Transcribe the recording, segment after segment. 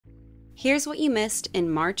Here's what you missed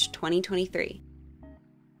in March 2023.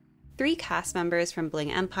 3 cast members from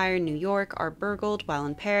Bling Empire, New York are burgled while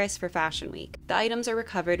in Paris for Fashion Week. The items are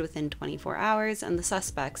recovered within 24 hours and the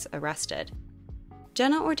suspects arrested.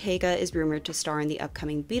 Jenna Ortega is rumored to star in the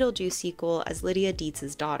upcoming Beetlejuice sequel as Lydia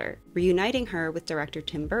Dietz's daughter, reuniting her with director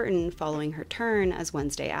Tim Burton following her turn as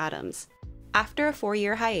Wednesday Addams. After a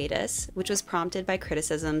 4-year hiatus, which was prompted by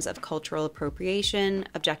criticisms of cultural appropriation,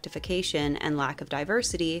 objectification, and lack of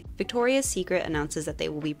diversity, Victoria's Secret announces that they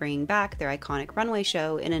will be bringing back their iconic runway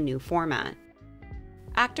show in a new format.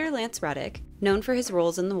 Actor Lance Reddick, known for his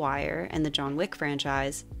roles in The Wire and the John Wick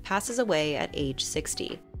franchise, passes away at age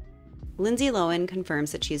 60. Lindsay Lohan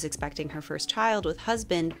confirms that she is expecting her first child with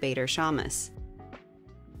husband Bader Shammas.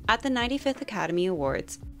 At the 95th Academy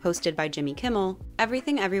Awards, hosted by Jimmy Kimmel,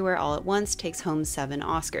 Everything Everywhere All at Once takes home 7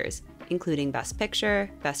 Oscars, including Best Picture,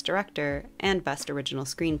 Best Director, and Best Original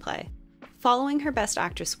Screenplay. Following her Best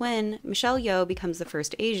Actress win, Michelle Yeoh becomes the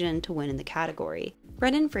first Asian to win in the category.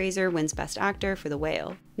 Brendan Fraser wins Best Actor for The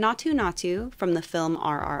Whale. Naatu Naatu, from the film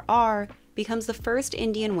RRR, becomes the first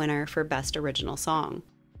Indian winner for Best Original Song.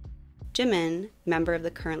 Jimin, member of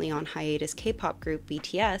the currently on hiatus K-pop group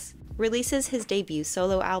BTS, releases his debut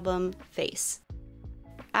solo album, Face.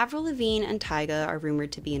 Avril Lavigne and Tyga are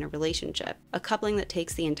rumored to be in a relationship, a coupling that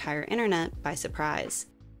takes the entire internet by surprise.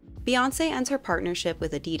 Beyoncé ends her partnership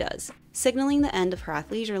with Adidas, signaling the end of her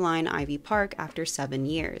athleisure line Ivy Park after 7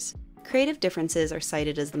 years. Creative differences are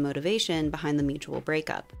cited as the motivation behind the mutual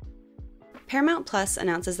breakup. Paramount Plus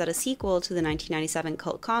announces that a sequel to the 1997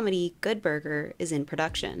 cult comedy Good Burger is in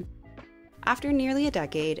production. After nearly a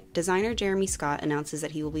decade, designer Jeremy Scott announces that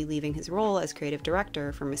he will be leaving his role as creative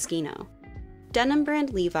director for Moschino. Denim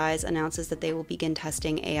brand Levi's announces that they will begin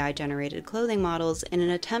testing AI-generated clothing models in an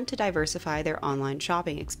attempt to diversify their online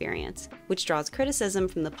shopping experience, which draws criticism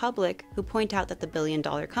from the public who point out that the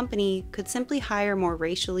billion-dollar company could simply hire more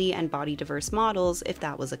racially and body-diverse models if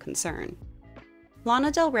that was a concern.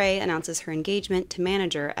 Lana Del Rey announces her engagement to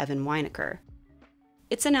manager Evan Weinecker.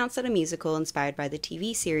 It's announced that a musical inspired by the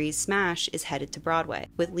TV series Smash is headed to Broadway,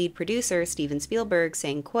 with lead producer Steven Spielberg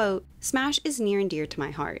saying, quote, "Smash is near and dear to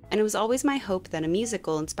my heart, and it was always my hope that a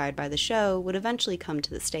musical inspired by the show would eventually come to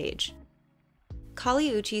the stage." Kali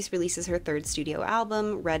Uchis releases her 3rd studio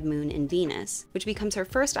album, Red Moon in Venus, which becomes her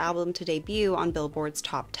first album to debut on Billboard's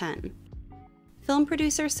Top 10. Film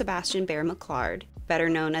producer Sebastian Bear McClard, better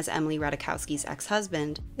known as Emily Ratajkowski's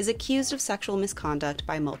ex-husband, is accused of sexual misconduct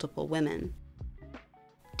by multiple women.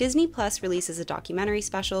 Disney Plus releases a documentary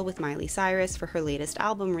special with Miley Cyrus for her latest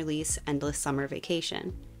album release, Endless Summer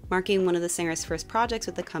Vacation, marking one of the singer's first projects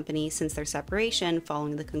with the company since their separation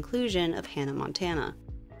following the conclusion of Hannah Montana.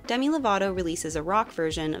 Demi Lovato releases a rock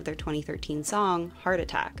version of their 2013 song, Heart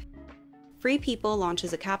Attack. Free People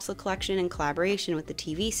launches a capsule collection in collaboration with the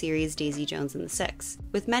TV series Daisy Jones and the Six,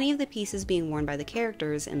 with many of the pieces being worn by the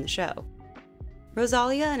characters in the show.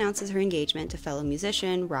 Rosalia announces her engagement to fellow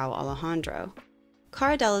musician Rauw Alejandro.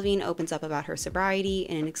 Cara Delevingne opens up about her sobriety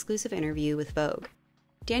in an exclusive interview with Vogue.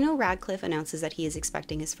 Daniel Radcliffe announces that he is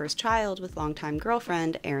expecting his first child with longtime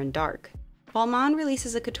girlfriend Erin Dark. Balmain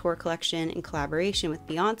releases a couture collection in collaboration with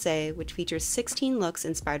Beyoncé, which features 16 looks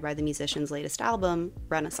inspired by the musician's latest album,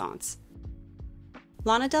 Renaissance.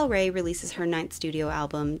 Lana Del Rey releases her 9th studio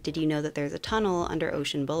album, Did You Know That There's a Tunnel Under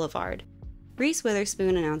Ocean Boulevard. Reese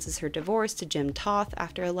Witherspoon announces her divorce to Jim Toth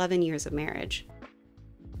after 11 years of marriage.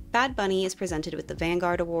 Bad Bunny is presented with the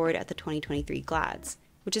Vanguard Award at the 2023 GLAADs,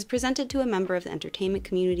 which is presented to a member of the entertainment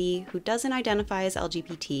community who doesn't identify as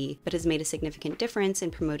LGBT but has made a significant difference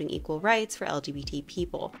in promoting equal rights for LGBT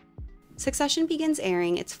people. Succession begins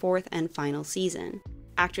airing its 4th and final season.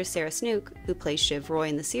 Actress Sarah Snook, who plays Shiv Roy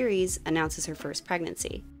in the series, announces her first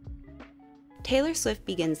pregnancy. Taylor Swift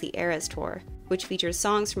begins the Eras Tour, which features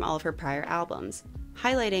songs from all of her prior albums,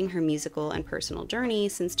 highlighting her musical and personal journey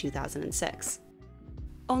since 2006.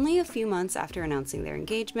 Only a few months after announcing their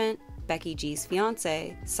engagement, Becky G's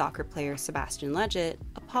fiancé, soccer player Sebastian Lletget,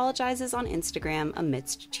 apologizes on Instagram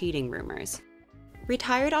amidst cheating rumors.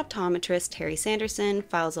 Retired optometrist Terry Sanderson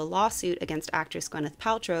files a lawsuit against actress Gwyneth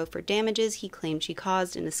Paltrow for damages he claimed she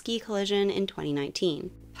caused in a ski collision in 2019.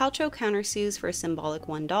 Paltrow countersues for a symbolic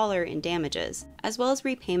 $1 in damages, as well as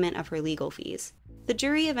repayment of her legal fees. The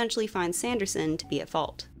jury eventually finds Sanderson to be at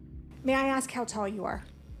fault. May I ask how tall you are?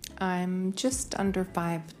 I'm just under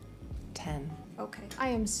 5'10". Okay. I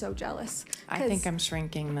am so jealous. I think I'm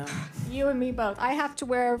shrinking, though. You and me both. I have to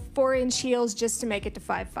wear 4-inch heels just to make it to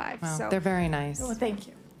 5'5". Well, so. They're very nice. Oh, thank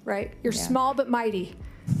you. Right? You're small but mighty.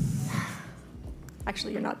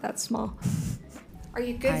 Actually, you're not that small. Are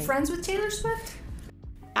you good friends with Taylor Swift?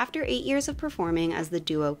 After 8 years of performing as the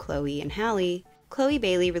duo Chloe and Halle, Chloe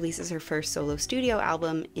Bailey releases her first solo studio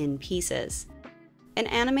album, In Pieces. An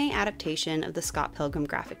anime adaptation of the Scott Pilgrim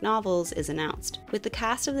graphic novels is announced, with the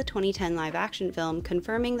cast of the 2010 live-action film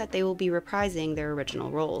confirming that they will be reprising their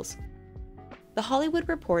original roles. The Hollywood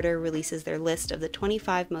Reporter releases their list of the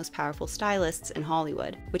 25 most powerful stylists in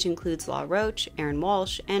Hollywood, which includes Law Roach, Aaron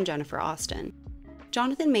Walsh, and Jennifer Austin.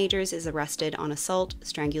 Jonathan Majors is arrested on assault,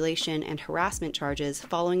 strangulation, and harassment charges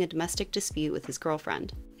following a domestic dispute with his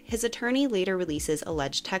girlfriend. His attorney later releases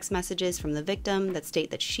alleged text messages from the victim that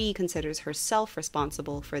state that she considers herself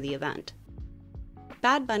responsible for the event.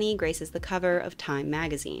 Bad Bunny graces the cover of Time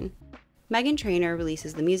magazine. Meghan Trainor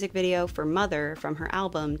releases the music video for Mother from her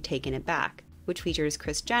album Taking It Back, which features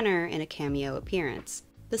Kris Jenner in a cameo appearance.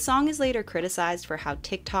 The song is later criticized for how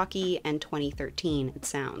TikTok-y and 2013 it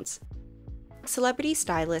sounds. Celebrity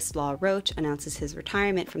stylist Law Roach announces his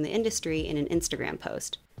retirement from the industry in an Instagram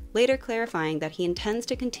post, later clarifying that he intends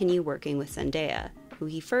to continue working with Zendaya, who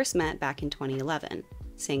he first met back in 2011,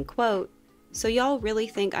 saying, quote, "So y'all really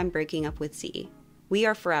think I'm breaking up with Z? We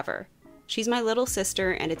are forever. She's my little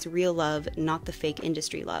sister and it's real love, not the fake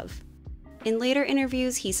industry love." In later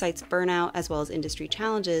interviews, he cites burnout as well as industry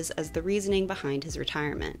challenges as the reasoning behind his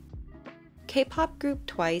retirement. K-pop group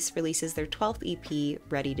Twice releases their 12th EP,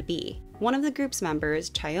 Ready to Be. One of the group's members,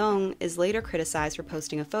 Chaeyoung, is later criticized for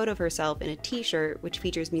posting a photo of herself in a t-shirt which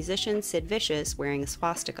features musician Sid Vicious wearing a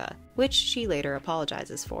swastika, which she later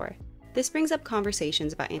apologizes for. This brings up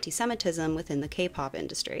conversations about anti-Semitism within the K-pop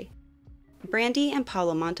industry. Brandy and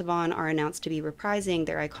Paolo Montalban are announced to be reprising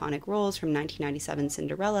their iconic roles from 1997's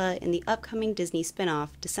Cinderella in the upcoming Disney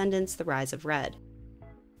spin-off Descendants: The Rise of Red.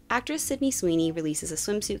 Actress Sydney Sweeney releases a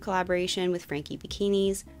swimsuit collaboration with Frankie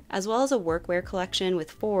Bikinis, as well as a workwear collection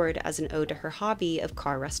with Ford as an ode to her hobby of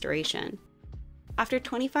car restoration. After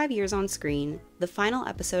 25 years on screen, the final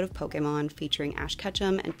episode of Pokémon featuring Ash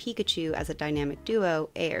Ketchum and Pikachu as a dynamic duo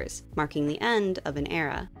airs, marking the end of an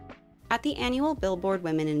era. At the annual Billboard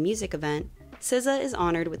Women in Music event, SZA is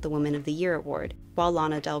honored with the Woman of the Year award, while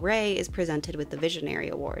Lana Del Rey is presented with the Visionary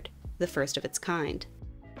Award, the first of its kind.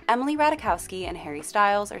 Emily Ratajkowski and Harry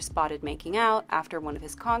Styles are spotted making out after one of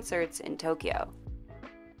his concerts in Tokyo.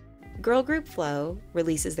 Girl group Flow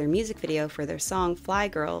releases their music video for their song Fly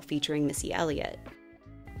Girl featuring Missy Elliott.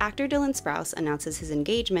 Actor Dylan Sprouse announces his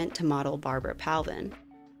engagement to model Barbara Palvin.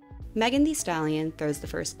 Megan Thee Stallion throws the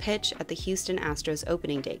first pitch at the Houston Astros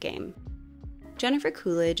opening day game. Jennifer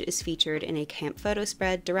Coolidge is featured in a camp photo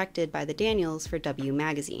spread directed by the Daniels for W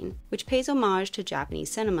Magazine, which pays homage to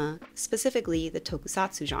Japanese cinema, specifically the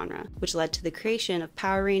tokusatsu genre, which led to the creation of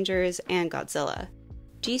Power Rangers and Godzilla.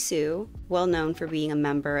 Jisoo, well known for being a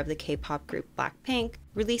member of the K-pop group Blackpink,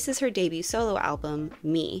 releases her debut solo album,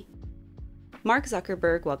 Me. Mark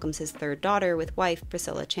Zuckerberg welcomes his third daughter with wife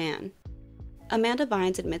Priscilla Chan. Amanda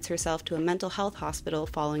Bynes admits herself to a mental health hospital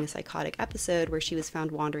following a psychotic episode where she was found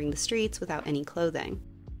wandering the streets without any clothing.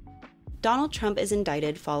 Donald Trump is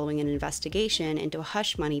indicted following an investigation into a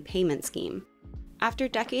hush money payment scheme. After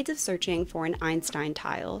decades of searching for an Einstein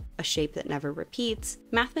tile, a shape that never repeats,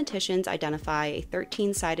 mathematicians identify a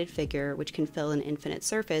 13-sided figure which can fill an infinite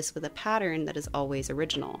surface with a pattern that is always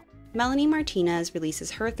original. Melanie Martinez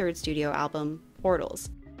releases her third studio album, Portals.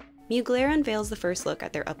 Mugler unveils the first look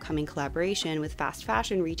at their upcoming collaboration with fast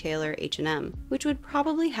fashion retailer H&M, which would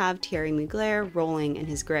probably have Thierry Mugler rolling in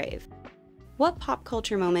his grave. What pop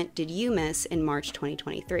culture moment did you miss in March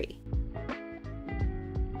 2023?